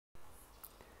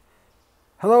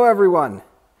Hello everyone,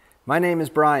 my name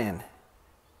is Brian.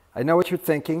 I know what you're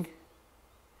thinking.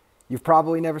 You've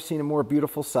probably never seen a more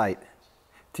beautiful sight.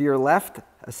 To your left,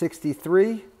 a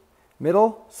 63,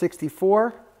 middle,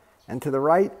 64, and to the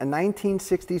right, a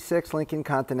 1966 Lincoln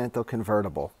Continental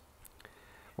convertible.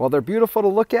 While they're beautiful to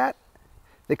look at,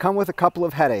 they come with a couple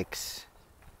of headaches.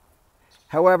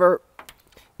 However,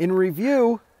 in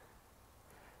review,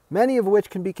 many of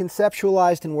which can be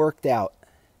conceptualized and worked out.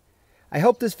 I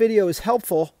hope this video is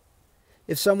helpful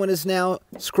if someone is now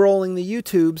scrolling the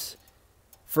YouTubes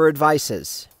for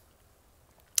advices.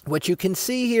 What you can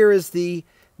see here is the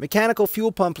mechanical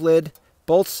fuel pump lid,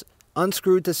 bolts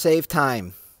unscrewed to save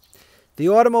time. The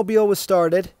automobile was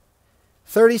started,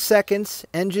 30 seconds,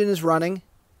 engine is running,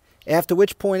 after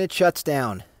which point it shuts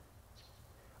down.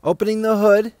 Opening the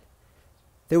hood,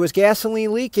 there was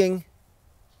gasoline leaking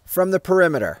from the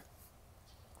perimeter.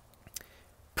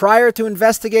 Prior to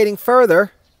investigating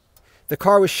further, the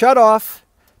car was shut off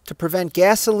to prevent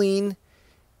gasoline,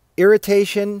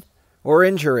 irritation, or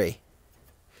injury.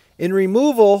 In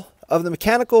removal of the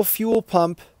mechanical fuel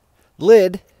pump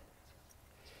lid,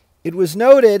 it was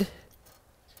noted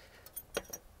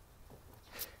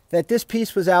that this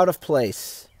piece was out of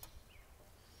place.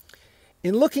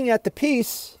 In looking at the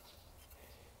piece,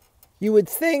 you would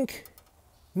think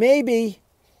maybe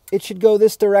it should go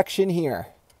this direction here.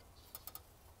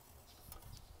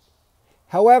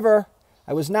 However,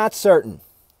 I was not certain.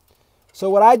 So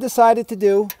what I decided to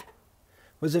do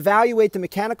was evaluate the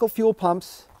mechanical fuel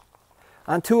pumps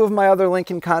on two of my other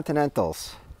Lincoln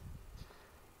Continentals.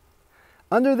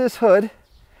 Under this hood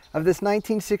of this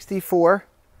 1964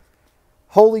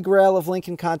 Holy Grail of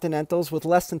Lincoln Continentals with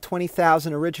less than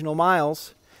 20,000 original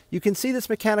miles, you can see this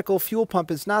mechanical fuel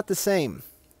pump is not the same.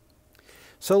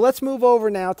 So let's move over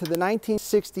now to the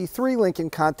 1963 Lincoln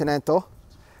Continental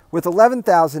with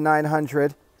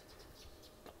 11,900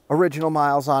 original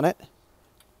miles on it.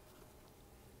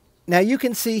 Now you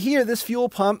can see here this fuel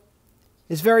pump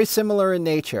is very similar in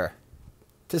nature.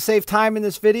 To save time in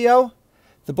this video,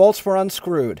 the bolts were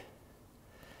unscrewed.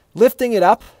 Lifting it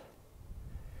up,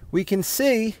 we can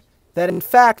see that in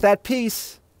fact that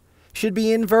piece should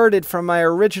be inverted from my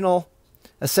original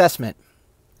assessment.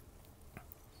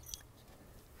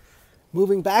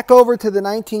 Moving back over to the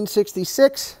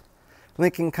 1966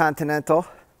 Lincoln Continental,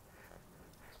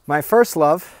 my first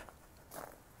love,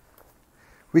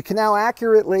 we can now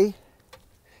accurately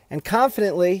and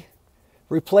confidently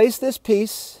replace this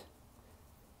piece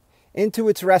into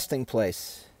its resting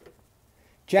place.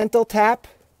 Gentle tap,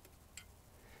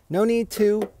 no need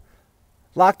to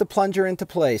lock the plunger into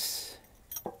place.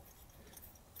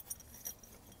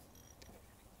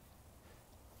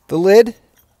 The lid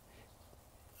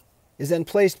is then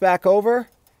placed back over,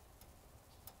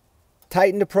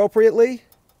 tightened appropriately,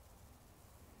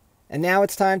 and now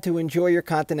it's time to enjoy your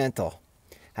Continental.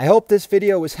 I hope this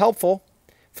video was helpful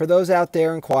for those out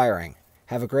there inquiring.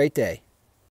 Have a great day.